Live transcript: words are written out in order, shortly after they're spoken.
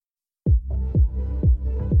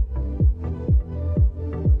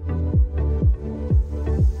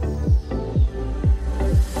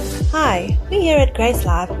We here at Grace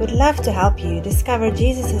Life would love to help you discover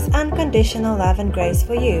Jesus' unconditional love and grace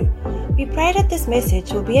for you. We pray that this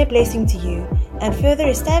message will be a blessing to you and further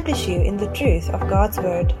establish you in the truth of God's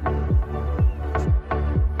Word.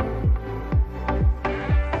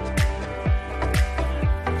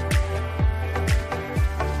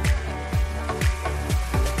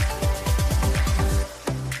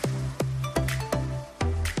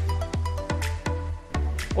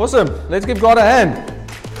 Awesome. Let's give God a hand.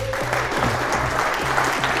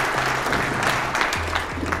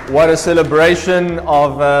 What a celebration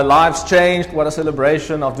of lives changed. What a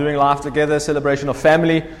celebration of doing life together, celebration of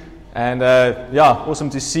family. And awesome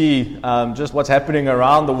to see just what's happening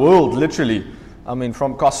around the world, literally. I mean,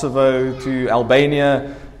 from Kosovo to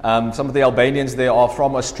Albania. Some of the Albanians there are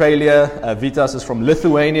from Australia. Vitas is from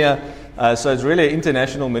Lithuania. So it's really an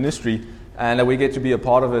international ministry. And we get to be a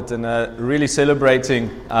part of it and really celebrating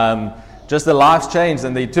just the lives changed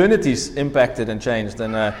and the eternities impacted and changed.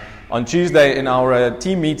 And on Tuesday in our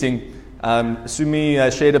team meeting, Sumi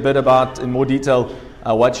shared a bit about, in more detail,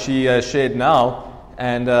 what she shared now.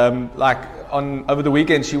 And over the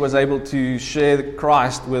weekend, she was able to share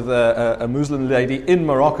Christ with a Muslim lady in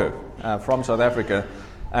Morocco from South Africa.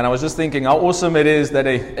 And I was just thinking how awesome it is that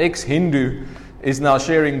an ex-Hindu is now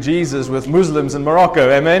sharing Jesus with Muslims in Morocco.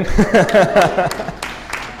 Amen?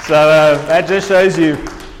 So that just shows you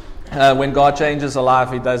when God changes a life,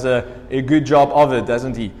 He does a good job of it,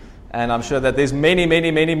 doesn't He? And I'm sure that there's many,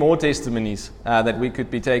 many, many more testimonies that we could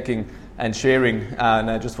be taking and sharing.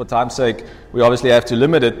 And just for time's sake, we obviously have to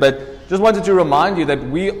limit it. But just wanted to remind you that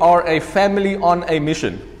we are a family on a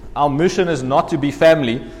mission. Our mission is not to be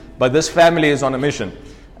family, but this family is on a mission.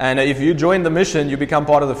 And if you join the mission, you become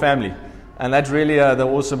part of the family. And that's really the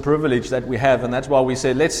awesome privilege that we have. And that's why we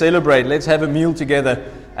said, let's celebrate, let's have a meal together,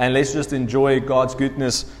 and let's just enjoy God's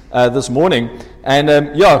goodness this morning. And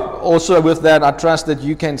also with that, I trust that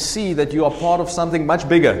you can see that you are part of something much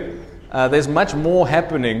bigger. There's much more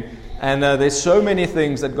happening, and there's so many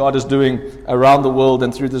things that God is doing around the world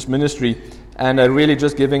and through this ministry, and really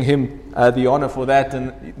just giving Him the honor for that.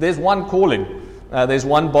 And there's one calling, there's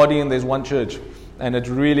one body, and there's one church. And it's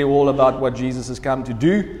really all about what Jesus has come to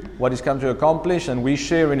do, what He's come to accomplish, and we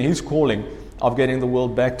share in His calling of getting the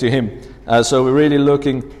world back to Him. So we're really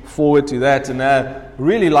looking forward to that. And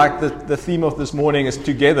really like the theme of this morning is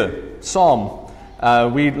together, Psalm.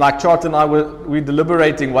 Chart and I, we're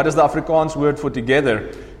deliberating what is the Afrikaans word for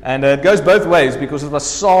together. And it goes both ways, because it was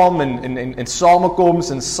Psalm and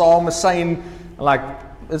Psalmikoms and Psalmesyn.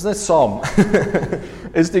 Isn't it Psalm?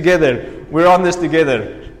 It's together. We're on this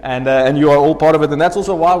together. And you are all part of it. And that's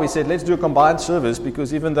also why we said, let's do a combined service,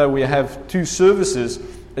 because even though we have two services,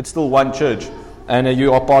 it's still one church. And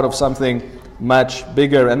you are part of something much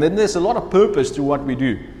bigger. And then there's a lot of purpose to what we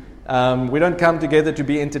do. We don't come together to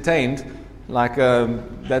be entertained,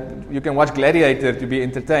 that you can watch Gladiator to be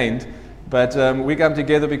entertained. But we come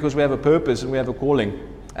together because we have a purpose and we have a calling.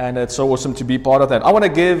 And it's so awesome to be part of that. I want to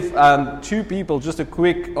give two people just a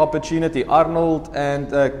quick opportunity, Arnold and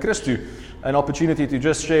Christu, an opportunity to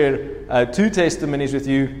just share two testimonies with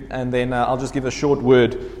you, and then I'll just give a short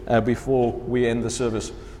word before we end the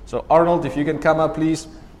service. So Arnold, if you can come up, please.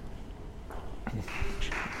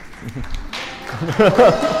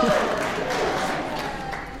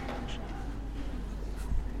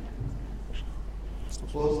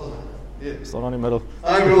 Start on the middle.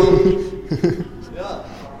 Hi everyone.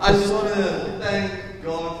 I just want to thank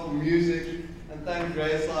God for music and thank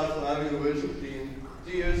Grace Life for having a worship team.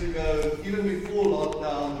 2 years ago, even before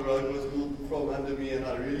lockdown, the road was pulled from under me and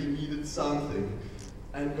I really needed something.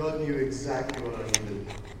 And God knew exactly what I needed.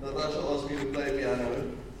 Natasha asked me to play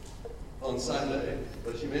piano on Sunday,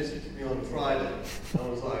 but she messaged me on Friday. And I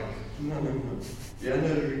was like, no.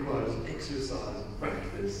 Piano requires exercise and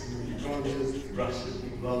practice. You can't just rush it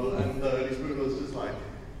and blah blah. And the Holy Spirit was just like,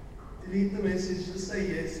 delete the message, just say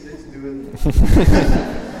yes, let's do it.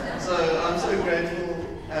 So I'm so grateful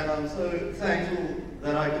and I'm so thankful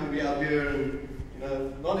that I can be up here and,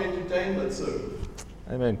 not entertain but serve.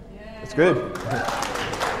 Amen. That's good.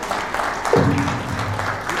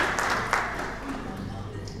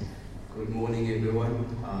 Good morning, everyone.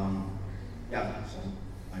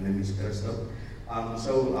 My name is Christoph.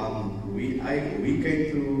 We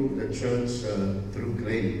came to the church through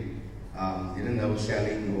Glenn. Didn't know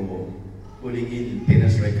selling or putting in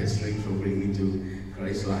tennis racket strings or bringing to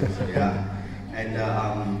Grace Life. And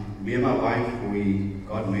me and my wife, we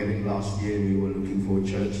got married last year. We were looking for a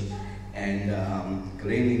church, and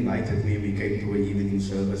Glenn invited me. We came to an evening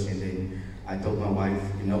service, and then I told my wife,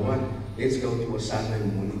 you know what? Let's go to a Sunday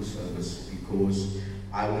morning service, because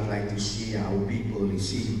I would like to see how people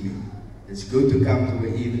receive me. it's good to come to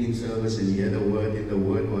an evening service and hear the word, and the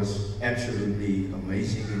word was absolutely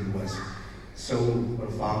amazing. It was so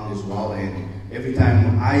profound as well, and every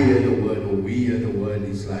time I hear the word, or we hear the word,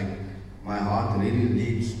 it's like my heart really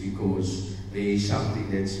leaps, because there is something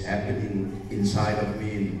that's happening inside of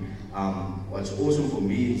me. And what's awesome for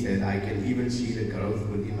me is that I can even see the growth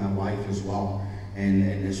within my wife as well.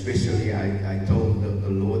 And especially I told the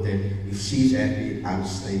Lord that if she's happy, I'll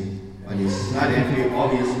stay. But if she's not happy,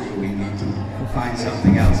 obviously we need to find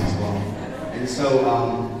something else as well. And so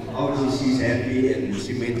obviously she's happy, and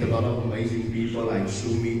she met a lot of amazing people like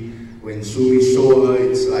Sumi. When Sumi saw her,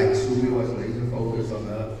 it's like Sumi was laser focused on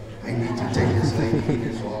her. I need to take this lady in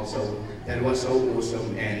as well. So that was so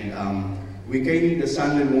awesome. And we came the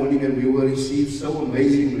Sunday morning and we were received so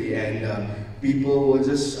amazingly, and people were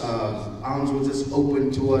just, arms were just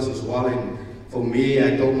open to us as well. And for me,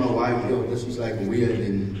 I told my wife, yo, this is like weird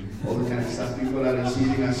and all the kind of stuff. People are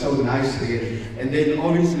receiving us so nicely. And then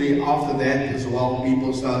obviously after that as well,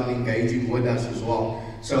 people started engaging with us as well.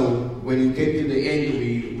 So when it came to the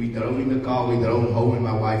end, we drove in the car, we drove home, and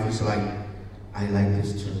my wife is like, I like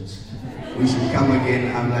this church. We should come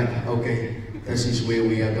again. I'm like, okay, this is where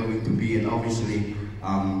we are going to be. And obviously,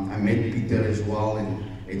 I met Peter as well, and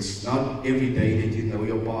it's not every day that you know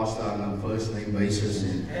your pastor on a first name basis.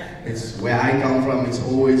 And it's where I come from, it's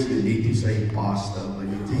always you need to say pastor, but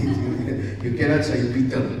you cannot say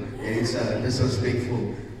Peter. It's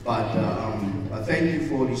disrespectful. But thank you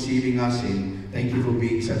for receiving us, and thank you for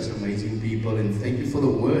being such amazing people, and thank you for the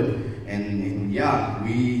word. And yeah,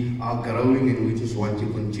 we are growing, and we just want to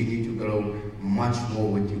continue to grow much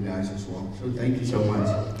more with you guys as well. So thank you so much.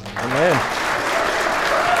 Amen.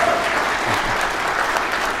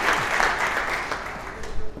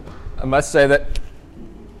 I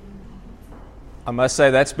must say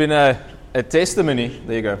that's been a testimony.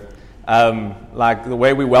 There you go. Like the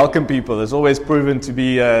way we welcome people has always proven to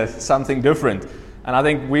be something different. And I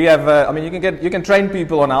think we have. You can train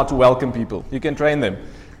people on how to welcome people. You can train them.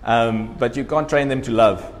 But you can't train them to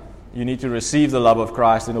love. You need to receive the love of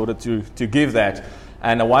Christ in order to give that.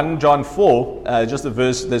 And 1 John 4, just a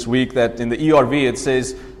verse this week that in the ERV it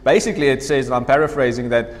says, and I'm paraphrasing,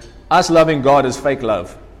 that us loving God is fake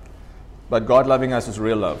love, but God loving us is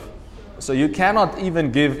real love. So you cannot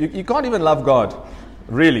even you can't even love God,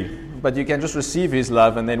 really, but you can just receive His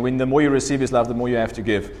love, and then the more you receive His love, the more you have to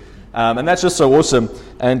give. And that's just so awesome.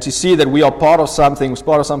 And to see that we are part of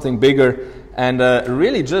something bigger, and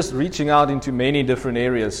really just reaching out into many different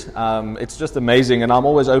areas. It's just amazing, and I'm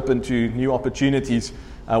always open to new opportunities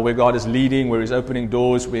where God is leading, where He's opening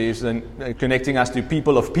doors, where He's connecting us to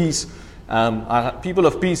people of peace. People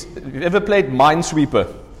of peace. Have you ever played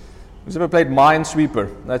Minesweeper? Who's ever played Minesweeper?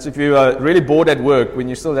 That's if you are really bored at work when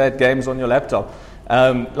you still had games on your laptop.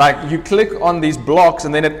 Like you click on these blocks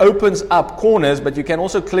and then it opens up corners, but you can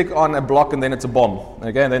also click on a block and then it's a bomb.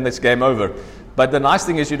 Okay, and then it's game over. But the nice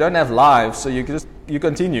thing is you don't have lives, so you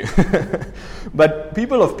continue. But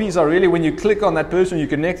people of peace are really, when you click on that person, you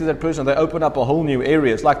connect to that person, they open up a whole new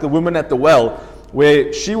area. It's like the woman at the well,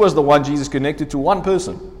 where she was the one Jesus connected to one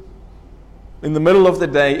person in the middle of the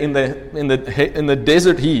day in the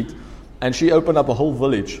desert heat, and she opened up a whole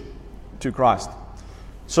village to Christ.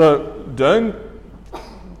 So don't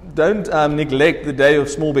neglect the day of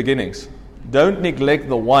small beginnings. Don't neglect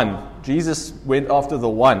the one. Jesus went after the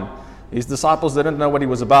one. His disciples didn't know what He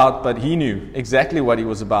was about, but He knew exactly what He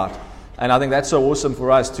was about. And I think that's so awesome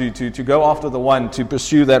for us to go after the one, to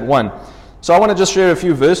pursue that one. So I want to just share a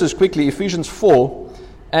few verses quickly. Ephesians 4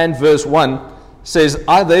 and verse 1 says,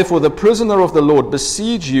 I therefore, the prisoner of the Lord,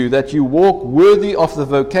 beseech you that you walk worthy of the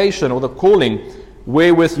vocation or the calling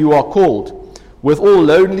wherewith you are called, with all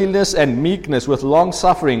lowliness and meekness, with long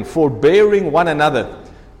suffering, forbearing one another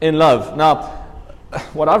in love. Now,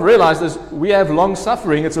 what I've realized is we have long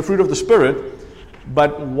suffering. It's a fruit of the Spirit.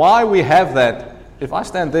 But why we have that, if I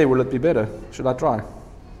stand there, will it be better? Should I try?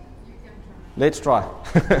 Let's try.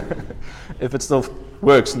 If it still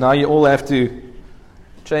works. Now you all have to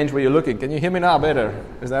change where you're looking. Can you hear me now better?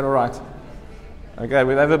 Is that all right? Okay,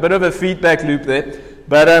 we have a bit of a feedback loop there.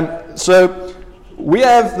 But so we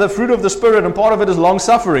have the fruit of the Spirit, and part of it is long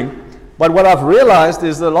suffering. But what I've realized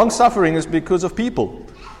is the long suffering is because of people.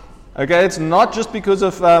 Okay, it's not just because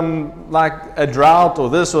of like a drought or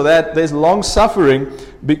this or that. There's long suffering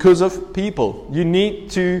because of people. You need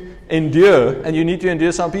to endure, and you need to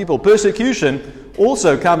endure some people. Persecution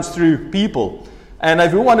also comes through people. And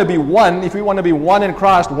if we want to be one in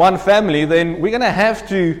Christ, one family, then we're going to have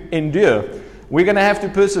to endure. We're going to have to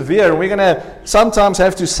persevere, and we're going to sometimes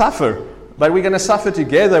have to suffer. But we're going to suffer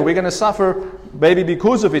together. We're going to suffer maybe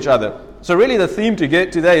because of each other. So really the theme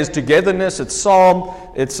today is togetherness, it's psalm,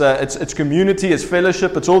 it's community, it's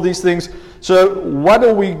fellowship, it's all these things. So what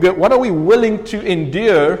are we willing to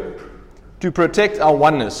endure to protect our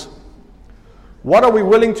oneness? What are we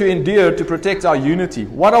willing to endure to protect our unity?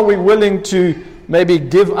 What are we willing to maybe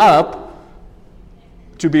give up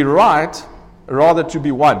to be right rather to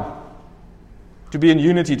be one? To be in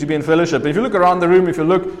unity, to be in fellowship. If you look around the room, if you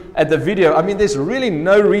look at the video, I mean, there's really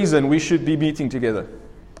no reason we should be meeting together.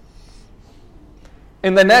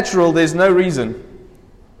 In the natural, there's no reason.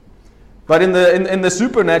 But in the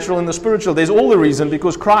supernatural, in the spiritual, there's all the reason,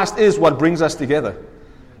 because Christ is what brings us together.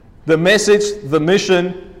 The message, the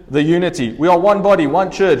mission, the unity. We are one body,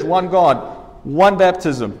 one church, one God, one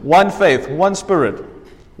baptism, one faith, one spirit,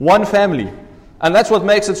 one family. And that's what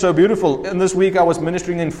makes it so beautiful. And this week I was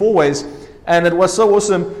ministering in 4 ways, and it was so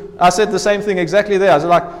awesome. I said the same thing exactly there. I was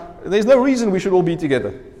like, there's no reason we should all be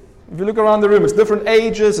together. If you look around the room, it's different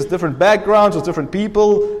ages, it's different backgrounds, it's different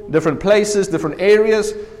people, different places, different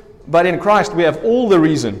areas. But in Christ, we have all the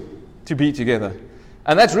reason to be together.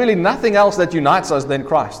 And that's really nothing else that unites us than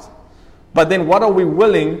Christ. But then what are we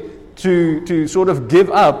willing to sort of give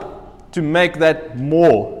up to make that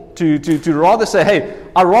more? To rather say, hey,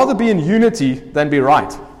 I'd rather be in unity than be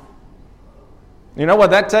right. You know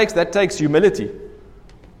what that takes? That takes humility.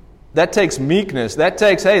 That takes meekness. That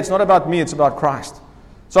takes, hey, it's not about me, it's about Christ.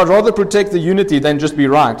 So I'd rather protect the unity than just be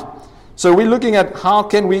right. So we're looking at how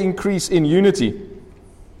can we increase in unity.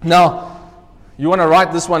 Now, you want to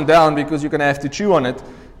write this one down because you're going to have to chew on it.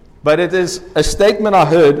 But it is a statement I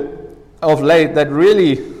heard of late that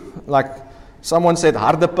really, like someone said,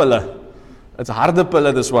 harde pille. It's harde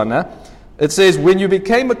pille, this one. It says, when you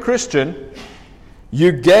became a Christian,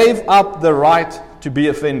 you gave up the right to be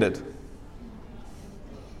offended.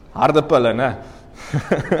 Harde pille, ne?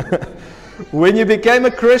 When you became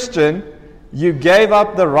a Christian, you gave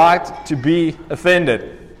up the right to be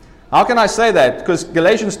offended. How can I say that? Because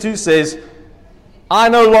Galatians 2 says, I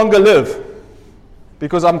no longer live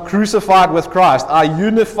because I'm crucified with Christ. I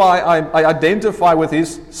identify with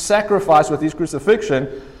His sacrifice, with His crucifixion,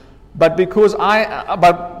 but because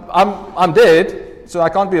I'm dead, so I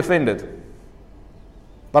can't be offended.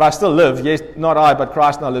 But I still live. Yes, not I, but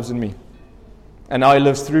Christ now lives in me. And now He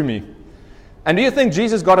lives through me. And do you think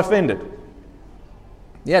Jesus got offended?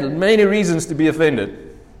 He had many reasons to be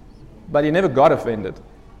offended, but He never got offended.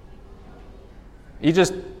 He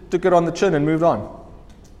just took it on the chin and moved on.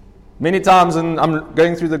 Many times, and I'm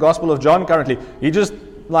going through the Gospel of John currently, he just,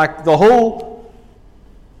 like the whole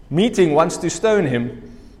meeting wants to stone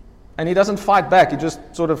Him, and He doesn't fight back. He just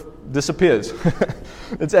sort of disappears.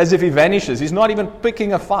 It's as if He vanishes. He's not even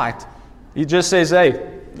picking a fight. He just says,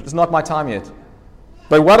 hey, it's not my time yet.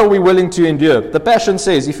 But what are we willing to endure? The Passion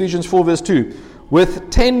says, Ephesians 4 verse 2, with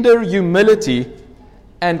tender humility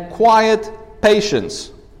and quiet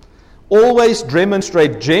patience, always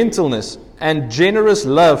demonstrate gentleness and generous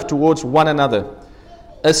love towards one another,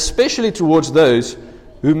 especially towards those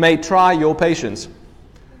who may try your patience.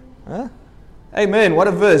 Huh? Amen. What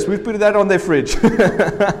a verse. We've put that on their fridge.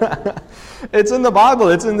 It's in the Bible.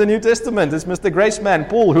 It's in the New Testament. It's Mr. Graceman,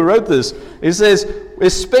 Paul, who wrote this. He says,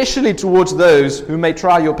 especially towards those who may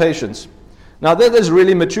try your patience. Now, that is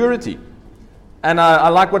really maturity. And I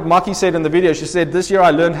like what Maki said in the video. She said, this year I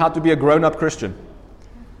learned how to be a grown-up Christian.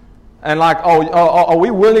 And like, are we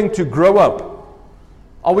willing to grow up?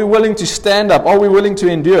 Are we willing to stand up? Are we willing to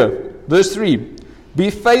endure? Verse 3, be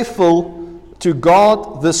faithful to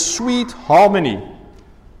God, the sweet harmony.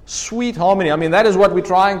 Sweet harmony. I mean, that is what we're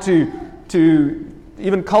trying to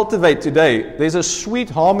even cultivate today. There's a sweet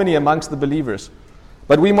harmony amongst the believers.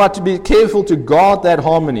 But we must be careful to guard that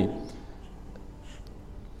harmony.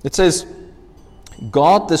 It says,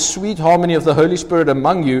 guard the sweet harmony of the Holy Spirit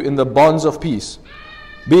among you in the bonds of peace,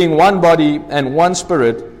 being one body and one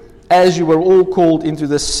spirit, as you were all called into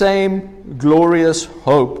the same glorious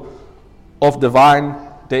hope of divine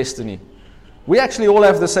destiny. We actually all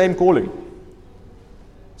have the same calling.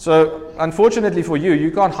 So, unfortunately for you,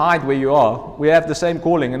 you can't hide where you are. We have the same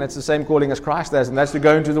calling, and it's the same calling as Christ has, and that's to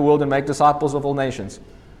go into the world and make disciples of all nations.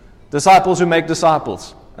 Disciples who make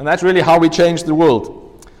disciples. And that's really how we change the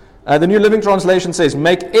world. The New Living Translation says,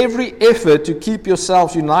 make every effort to keep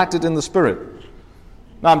yourselves united in the Spirit.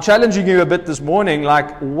 Now, I'm challenging you a bit this morning,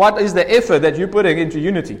 like, what is the effort that you're putting into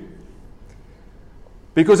unity?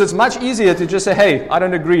 Because it's much easier to just say, hey, I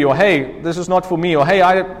don't agree, or hey, this is not for me, or hey,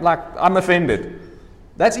 I'm offended.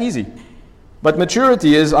 That's easy. But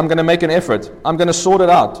maturity is, I'm going to make an effort. I'm going to sort it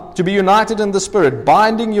out. To be united in the Spirit,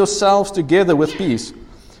 binding yourselves together with peace.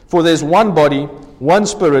 For there's one body, one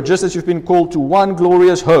Spirit, just as you've been called to one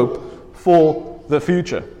glorious hope for the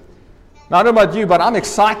future. Now, I don't know about you, but I'm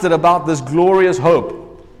excited about this glorious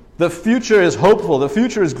hope. The future is hopeful. The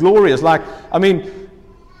future is glorious.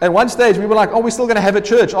 At one stage, we were like, we're still going to have a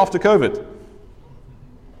church after COVID.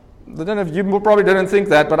 I don't know if you probably didn't think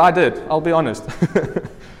that, but I did. I'll be honest.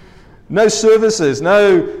 No services,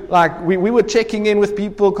 we were checking in with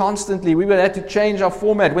people constantly. We had to change our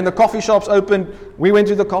format. When the coffee shops opened, we went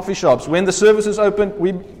to the coffee shops. When the services opened,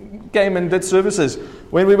 we came and did services.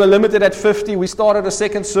 When we were limited at 50, we started a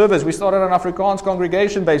second service. We started an Afrikaans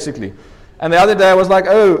congregation, basically. And the other day I was like,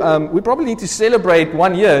 we probably need to celebrate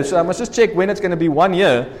 1 year, so I must just check when it's going to be 1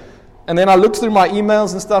 year. And then I looked through my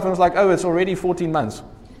emails and stuff, and I was like, it's already 14 months.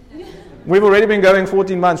 We've already been going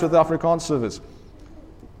 14 months with the Afrikaans service.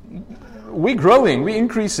 We're growing, we're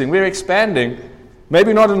increasing, we're expanding.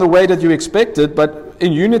 Maybe not in the way that you expected, but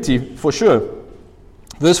in unity for sure.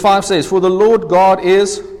 Verse 5 says, "For the Lord God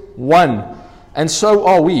is one, and so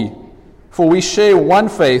are we. For we share one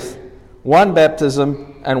faith, one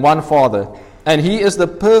baptism, and one Father. And He is the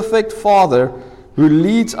perfect Father who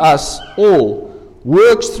leads us all,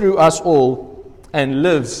 works through us all, and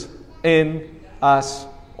lives in us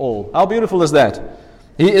all." How beautiful is that?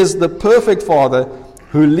 He is the perfect Father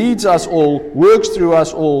who leads us all, works through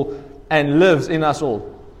us all, and lives in us all.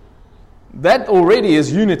 That already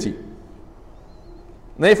is unity.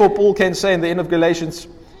 Therefore, Paul can say in the end of Galatians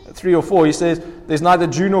 3 or 4, he says, "There's neither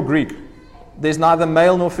Jew nor Greek. There's neither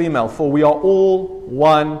male nor female, for we are all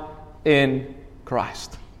one in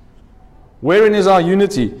Christ." Wherein is our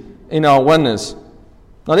unity? In our oneness.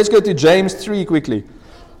 Now let's go to James 3 quickly.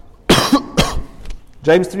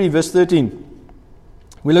 James 3 verse 13.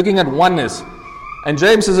 We're looking at oneness. And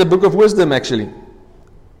James is a book of wisdom, actually.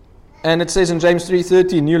 And it says in James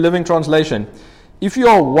 3:13, New Living Translation, "If you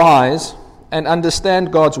are wise and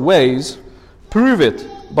understand God's ways, prove it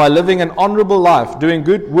by living an honorable life, doing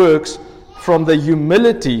good works from the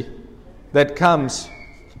humility that comes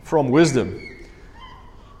from wisdom."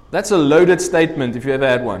 That's a loaded statement if you ever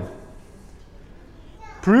had one.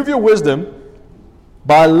 Prove your wisdom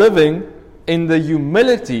by living in the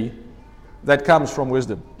humility that comes from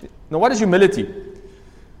wisdom. Now, what is humility?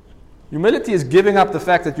 Humility is giving up the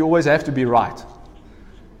fact that you always have to be right.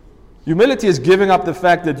 Humility is giving up the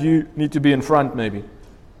fact that you need to be in front, maybe.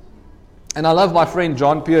 And I love my friend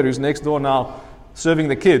John Pierre, who's next door now, serving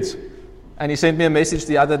the kids. And he sent me a message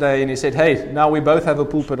the other day, and he said, "Hey, now we both have a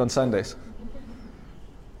pulpit on Sundays."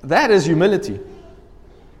 That is humility.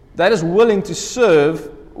 That is willing to serve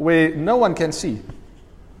where no one can see.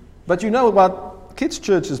 But about kids'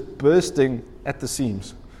 church is bursting at the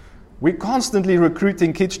seams. We're constantly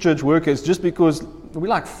recruiting kids' church workers just because we're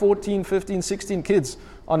like 14, 15, 16 kids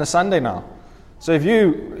on a Sunday now. So if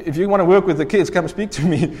you want to work with the kids, come speak to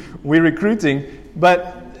me. We're recruiting.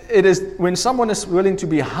 But it is when someone is willing to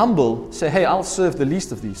be humble, say, "Hey, I'll serve the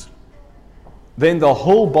least of these," then the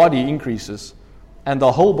whole body increases and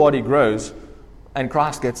the whole body grows and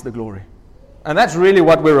Christ gets the glory. And that's really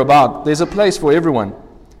what we're about. There's a place for everyone.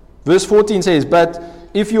 Verse 14 says, "But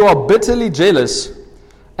if you are bitterly jealous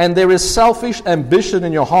and there is selfish ambition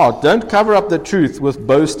in your heart, don't cover up the truth with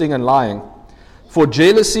boasting and lying. For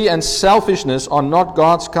jealousy and selfishness are not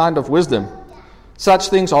God's kind of wisdom. Such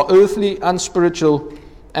things are earthly, unspiritual,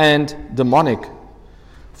 and demonic.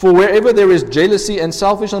 For wherever there is jealousy and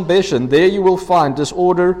selfish ambition, there you will find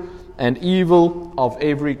disorder and evil of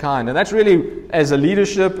every kind." And that's really, as a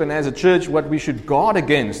leadership and as a church, what we should guard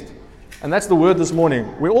against. And that's the word this morning.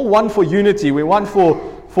 We're all one for unity. We're one for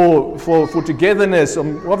togetherness.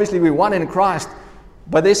 Obviously, we're one in Christ.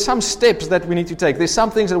 But there's some steps that we need to take. There's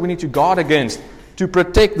some things that we need to guard against to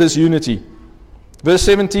protect this unity. Verse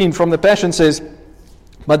 17 from the Passion says,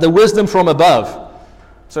 "But the wisdom from above."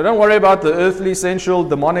 So don't worry about the earthly, sensual,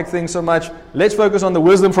 demonic things so much. Let's focus on the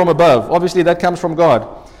wisdom from above. Obviously, that comes from God.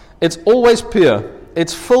 "It's always pure.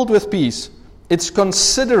 It's filled with peace. It's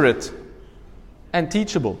considerate and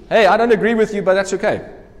teachable." Hey, I don't agree with you, but that's okay.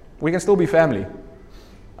 We can still be family.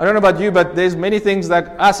 I don't know about you, but there's many things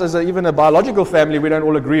that us as even a biological family, we don't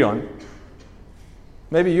all agree on.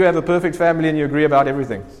 Maybe you have a perfect family and you agree about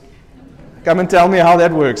everything. Come and tell me how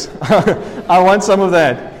that works. I want some of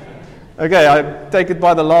that. Okay, I take it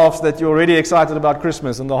by the laughs that you're already excited about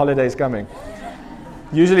Christmas and the holidays coming.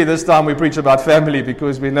 Usually this time we preach about family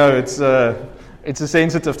because we know it's a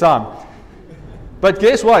sensitive time. But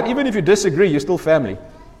guess what? Even if you disagree, you're still family.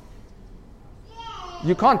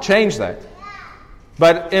 You can't change that.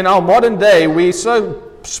 But in our modern day, we're so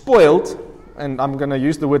spoiled, and I'm going to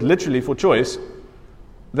use the word literally for choice,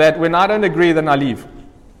 that when I don't agree, then I leave.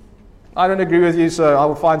 I don't agree with you, so I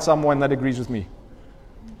will find someone that agrees with me.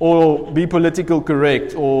 Or be political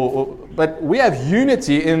correct. But we have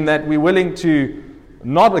unity in that we're willing to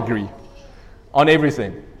not agree. on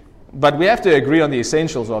everything. But we have to agree on the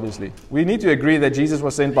essentials, obviously. We need to agree that Jesus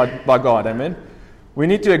was sent by God, amen? We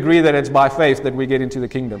need to agree that it's by faith that we get into the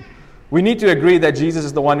kingdom. We need to agree that Jesus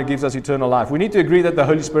is the one who gives us eternal life. We need to agree that the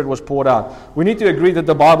Holy Spirit was poured out. We need to agree that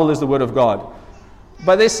the Bible is the Word of God.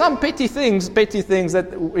 But there's some petty things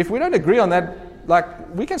that if we don't agree on that,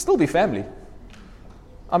 like, we can still be family.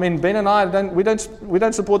 I mean, Ben and I, we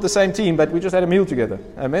don't support the same team, but we just had a meal together.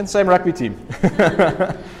 Amen? Same rugby team.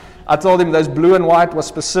 I told him those blue and white was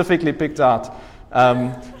specifically picked out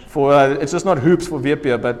for, it's just not hoops for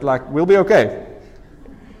Viepia, but like, we'll be okay.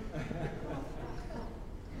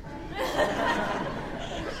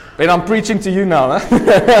 Ben, I'm preaching to you now.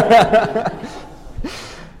 Huh?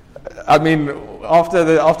 I mean,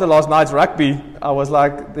 after last night's rugby, I was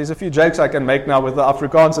like, there's a few jokes I can make now with the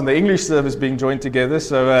Afrikaans and the English service being joined together,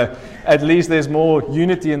 so at least there's more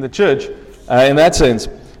unity in the church in that sense.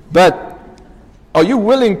 But are you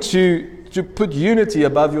willing to put unity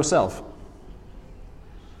above yourself?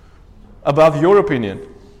 Above your opinion?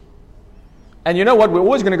 And you know what? We're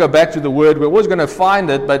always going to go back to the Word. We're always going to find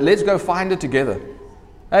it, but let's go find it together.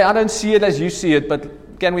 Hey, I don't see it as you see it,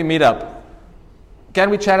 but can we meet up? Can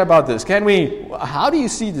we chat about this? How do you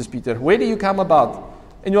see this, Peter? Where do you come about?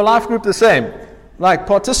 In your life group, the same. Like,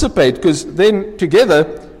 participate, because then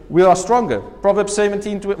together we are stronger. Proverbs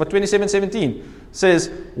 27:17 says,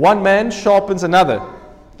 one man sharpens another.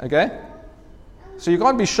 Okay? So you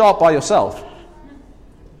can't be sharp by yourself.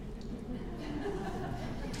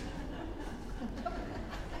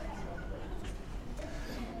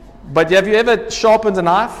 But have you ever sharpened a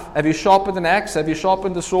knife? Have you sharpened an axe? Have you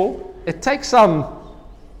sharpened a saw? It takes some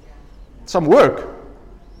work.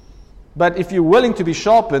 But if you're willing to be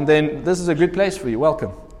sharpened, then this is a good place for you.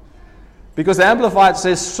 Welcome. Because the Amplified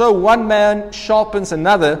says, so one man sharpens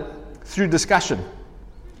another through discussion.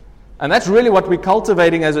 And that's really what we're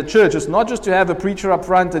cultivating as a church. It's not just to have a preacher up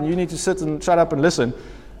front and you need to sit and shut up and listen,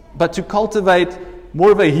 but to cultivate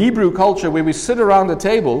more of a Hebrew culture where we sit around the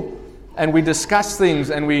table and we discuss things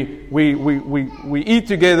and we eat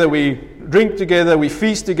together, we drink together, we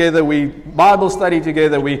feast together, we Bible study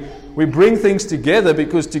together, we bring things together,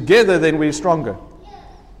 because together then we're stronger.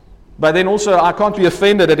 But then also I can't be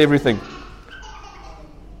offended at everything.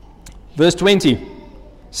 Verse 20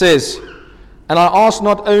 says, and I ask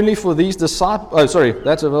not only for these disciples,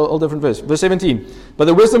 that's a whole different verse. Verse 17, but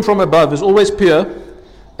the wisdom from above is always pure,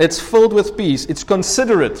 it's filled with peace, it's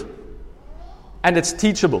considerate, and it's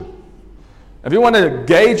teachable. If you want to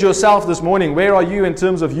gauge yourself this morning, where are you in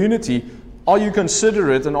terms of unity? Are you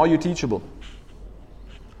considerate and are you teachable?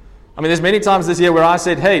 I mean, there's many times this year where I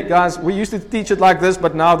said, hey, guys, we used to teach it like this,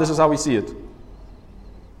 but now this is how we see it.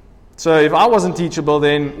 So if I wasn't teachable,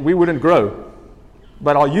 then we wouldn't grow.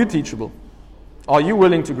 But are you teachable? Are you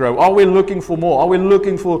willing to grow? Are we looking for more? Are we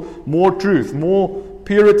looking for more truth, more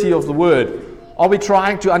purity of the Word? Are we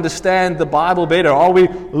trying to understand the Bible better? Are we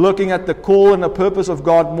looking at the call and the purpose of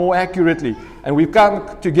God more accurately? And we've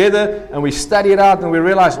come together and we study it out and we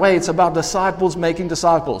realize, wait, it's about disciples making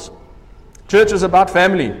disciples. Church is about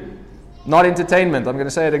family, not entertainment. I'm going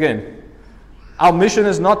to say it again. Our mission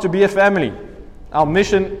is not to be a family. Our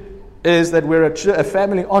mission is that we're a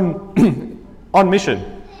family on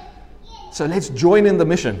mission. So let's join in the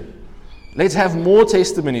mission. Let's have more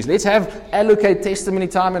testimonies. Let's allocate testimony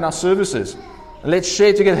time in our services. Let's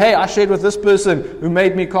share together. Hey, I shared with this person who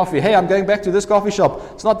made me coffee. Hey, I'm going back to this coffee shop.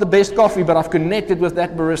 It's not the best coffee, but I've connected with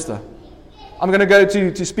that barista. I'm going to go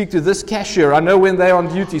to speak to this cashier. I know when they're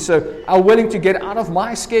on duty. So I'm willing to get out of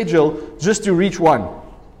my schedule just to reach one.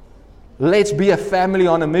 Let's be a family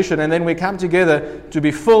on a mission. And then we come together to be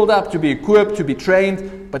filled up, to be equipped, to be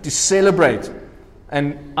trained, but to celebrate.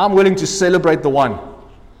 And I'm willing to celebrate the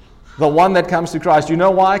one that comes to Christ. You know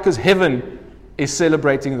why? Because heaven is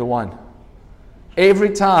celebrating the one. Every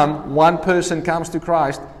time one person comes to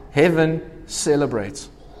Christ, heaven celebrates.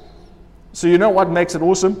 So you know what makes it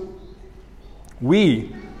awesome?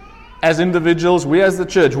 We, as individuals, we as the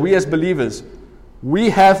church, we as believers, we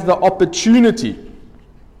have the opportunity,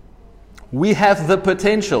 we have the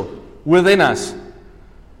potential within us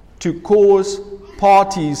to cause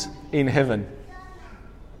parties in heaven.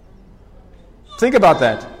 Think about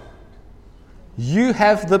that. You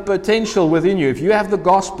have the potential within you. If you have the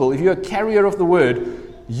gospel, if you're a carrier of the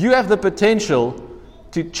word, you have the potential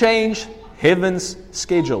to change heaven's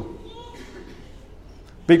schedule.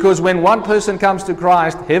 Because when one person comes to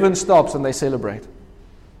Christ, heaven stops and they celebrate.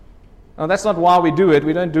 Now that's not why we do it.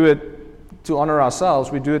 We don't do it to honor ourselves.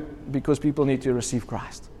 We do it because people need to receive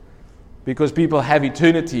Christ. Because people have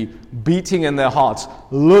eternity beating in their hearts,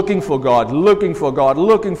 looking for God, looking for God,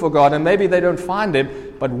 looking for God. And maybe they don't find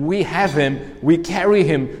Him, but we have Him, we carry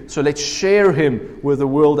Him. So let's share Him with the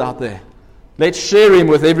world out there. Let's share Him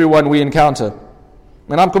with everyone we encounter.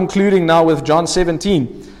 And I'm concluding now with John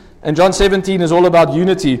 17. And John 17 is all about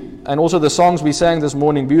unity. And also the songs we sang this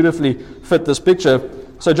morning beautifully fit this picture.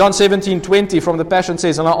 So John 17:20 from the Passion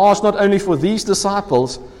says, "And I ask not only for these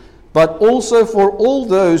disciples, but also for all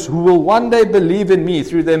those who will one day believe in me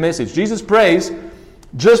through their message." Jesus prays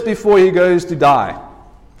just before He goes to die.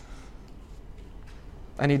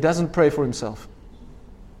 And He doesn't pray for Himself.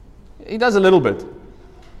 He does a little bit.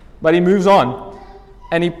 But He moves on.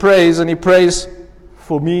 And He prays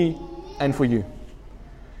for me and for you.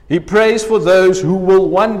 He prays for those who will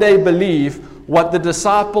one day believe what the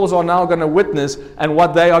disciples are now going to witness and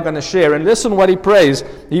what they are going to share. And listen what He prays.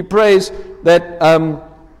 He prays that,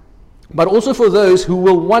 but also for those who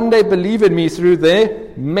will one day believe in me through their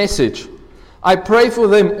message. I pray for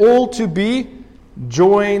them all to be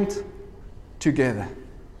joined together.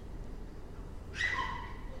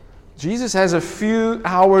 Jesus has a few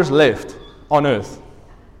hours left on earth.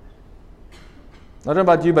 I don't know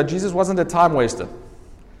about you, but Jesus wasn't a time waster.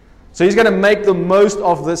 So He's going to make the most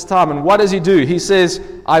of this time. And what does He do? He says,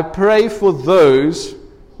 I pray for those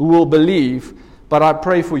who will believe, but I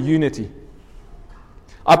pray for unity.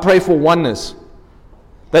 I pray for oneness.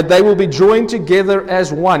 That they will be joined together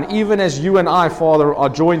as one, even as you and I, Father, are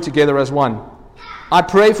joined together as one. I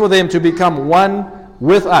pray for them to become one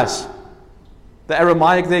with us. The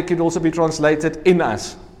Aramaic there could also be translated in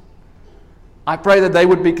us. I pray that they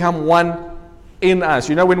would become one in us.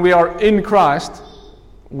 You know, when we are in Christ,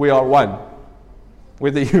 we are one,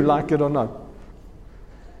 whether you like it or not.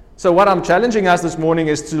 So what I'm challenging us this morning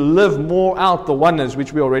is to live more out the oneness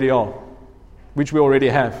which we already are, which we already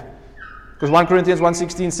have. Because 1 Corinthians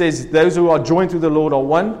 1:16 says, those who are joined to the Lord are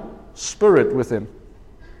one spirit with Him.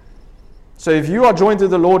 So if you are joined to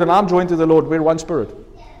the Lord and I'm joined to the Lord, we're one spirit.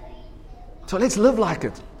 So let's live like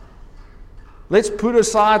it. Let's put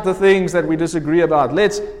aside the things that we disagree about.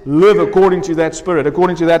 Let's live according to that spirit,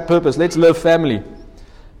 according to that purpose. Let's live family.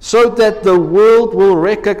 So that the world will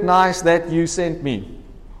recognize that you sent me.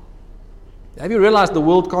 Have you realized the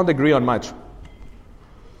world can't agree on much?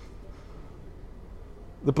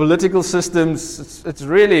 The political systems, it's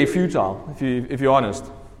really futile, if you're honest.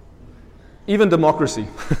 Even democracy.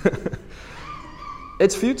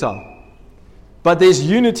 It's futile. But there's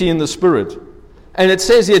unity in the Spirit. And it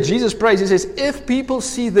says here, Jesus prays, He says, if people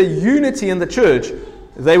see the unity in the church,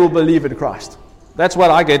 they will believe in Christ. That's what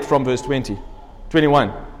I get from verse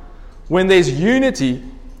 21. When there's unity,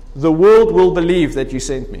 the world will believe that you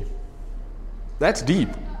sent me. That's deep.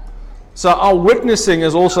 So our witnessing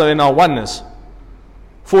is also in our oneness.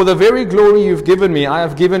 For the very glory you've given me, I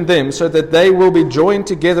have given them, so that they will be joined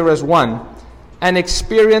together as one and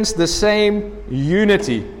experience the same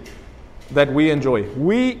unity that we enjoy.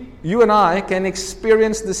 You and I can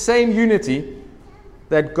experience the same unity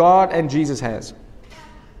that God and Jesus has.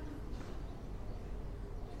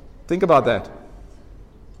 Think about that.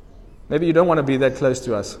 Maybe you don't want to be that close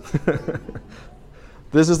to us.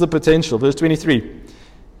 This is the potential. Verse 23.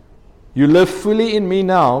 You live fully in me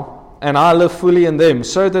now, and I live fully in them,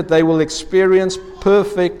 so that they will experience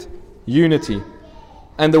perfect unity.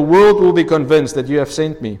 And the world will be convinced that you have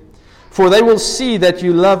sent me. For they will see that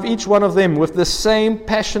you love each one of them with the same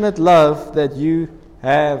passionate love that you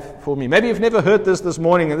have for me. Maybe you've never heard this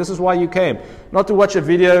morning, and this is why you came. Not to watch a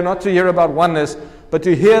video, not to hear about oneness, but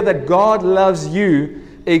to hear that God loves you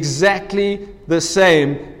exactly the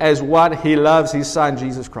same as what He loves His Son,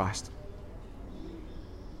 Jesus Christ.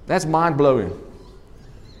 That's mind-blowing.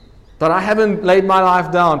 But I haven't laid my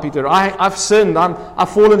life down, Peter. I've sinned. I've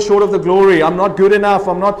fallen short of the glory. I'm not good enough.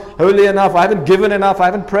 I'm not holy enough. I haven't given enough. I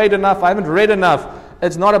haven't prayed enough. I haven't read enough.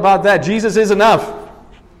 It's not about that. Jesus is enough.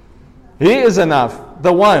 He is enough,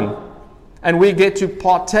 the one. And we get to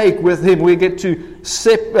partake with Him. We get to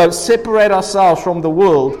separate ourselves from the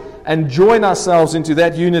world and join ourselves into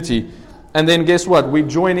that unity. And then guess what? We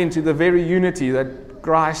join into the very unity that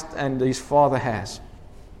Christ and His Father has.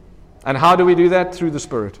 And how do we do that? Through the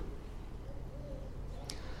Spirit.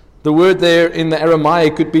 The word there in the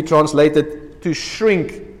Aramaic could be translated to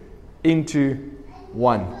shrink into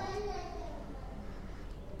one.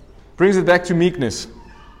 Brings it back to meekness.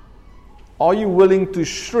 Are you willing to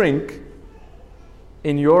shrink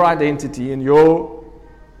in your identity, in your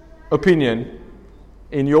opinion,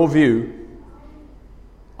 in your view?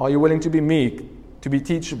 Are you willing to be meek, to be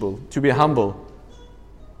teachable, to be humble?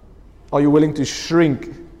 Are you willing to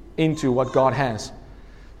shrink into what God has?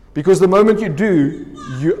 Because the moment you do,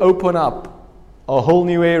 you open up a whole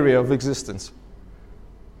new area of existence.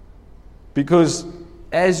 Because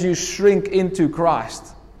as you shrink into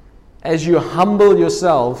Christ, as you humble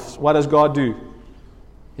yourselves, what does God do?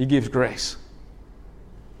 He gives grace.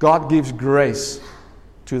 God gives grace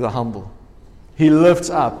to the humble. He lifts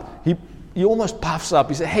up. He almost puffs up.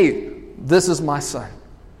 He says, hey, this is my son.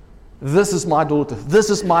 This is my daughter. This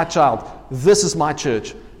is my child. This is my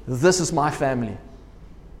church. This is my family.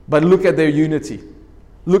 But look at their unity.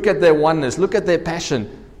 Look at their oneness. Look at their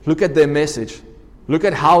passion. Look at their message. Look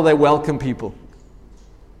at how they welcome people.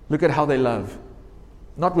 Look at how they love.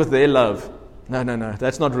 Not with their love. No.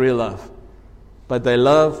 That's not real love. But they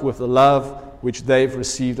love with the love which they've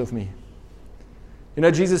received of me. You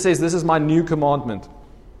know, Jesus says, this is my new commandment.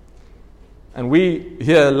 And we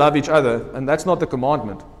here love each other, and that's not the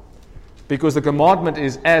commandment. Because the commandment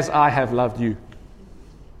is, as I have loved you.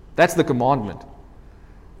 That's the commandment.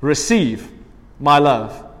 Receive my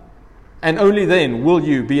love. And only then will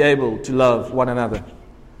you be able to love one another.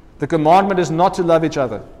 The commandment is not to love each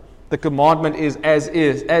other. The commandment is,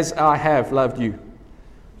 as I have loved you.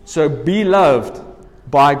 So be loved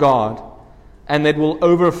by God, and that will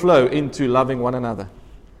overflow into loving one another.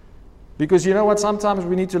 Because you know what? Sometimes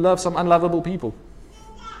we need to love some unlovable people.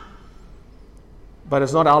 But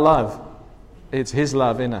it's not our love. It's His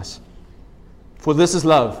love in us. For this is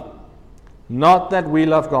love. Not that we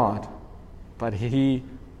love God, but He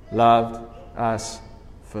loved us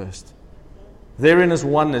first. Therein is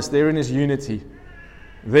oneness. Therein is unity.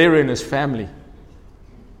 Therein is family.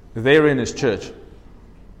 Therein is church.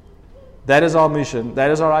 That is our mission.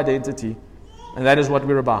 That is our identity. And that is what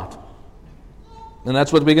we're about. And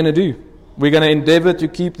that's what we're going to do. We're going to endeavor to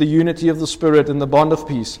keep the unity of the Spirit and the bond of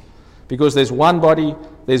peace. Because there's one body,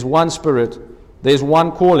 there's one Spirit, there's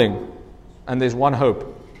one calling, and there's one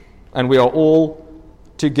hope. And we are all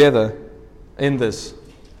together in this.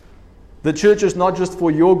 The church is not just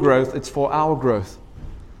for your growth, it's for our growth.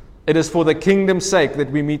 It is for the kingdom's sake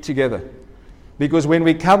that we meet together. Because when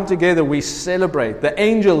we come together, we celebrate. The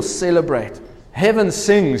angels celebrate. Heaven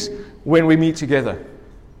sings when we meet together.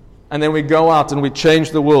 And then we go out and we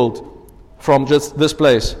change the world from just this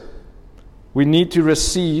place. We need to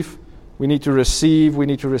receive, we need to receive, we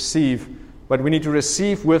need to receive. But we need to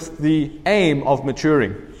receive with the aim of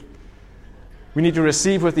maturing. We need to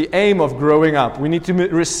receive with the aim of growing up. We need to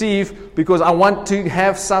receive because I want to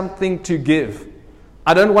have something to give.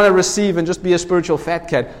 I don't want to receive and just be a spiritual fat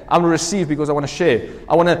cat. I want to receive because I want to share.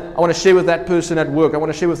 I want to share with that person at work. I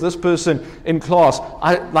want to share with this person in class.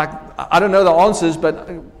 I don't know the answers, but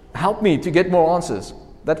help me to get more answers.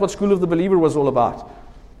 That's what School of the Believer was all about.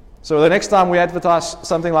 So the next time we advertise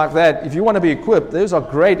something like that, if you want to be equipped, those are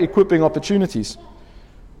great equipping opportunities.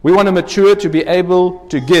 We want to mature to be able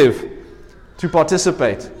to give, to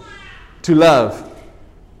participate, to love,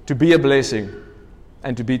 to be a blessing,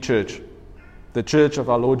 and to be church. The church of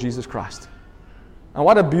our Lord Jesus Christ. And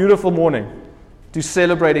what a beautiful morning to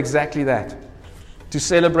celebrate exactly that. To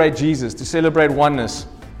celebrate Jesus, to celebrate oneness,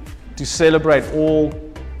 to celebrate all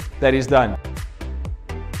that is done.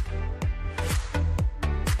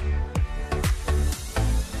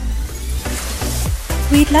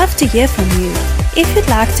 We'd love to hear from you. If you'd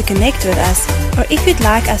like to connect with us, or if you'd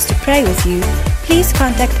like us to pray with you, please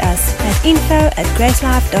contact us at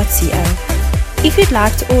info@gracelife.co. If you'd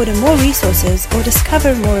like to order more resources or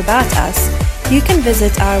discover more about us, you can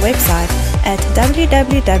visit our website at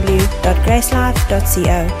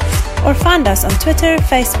www.gracelife.co or find us on Twitter,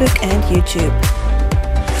 Facebook, and YouTube.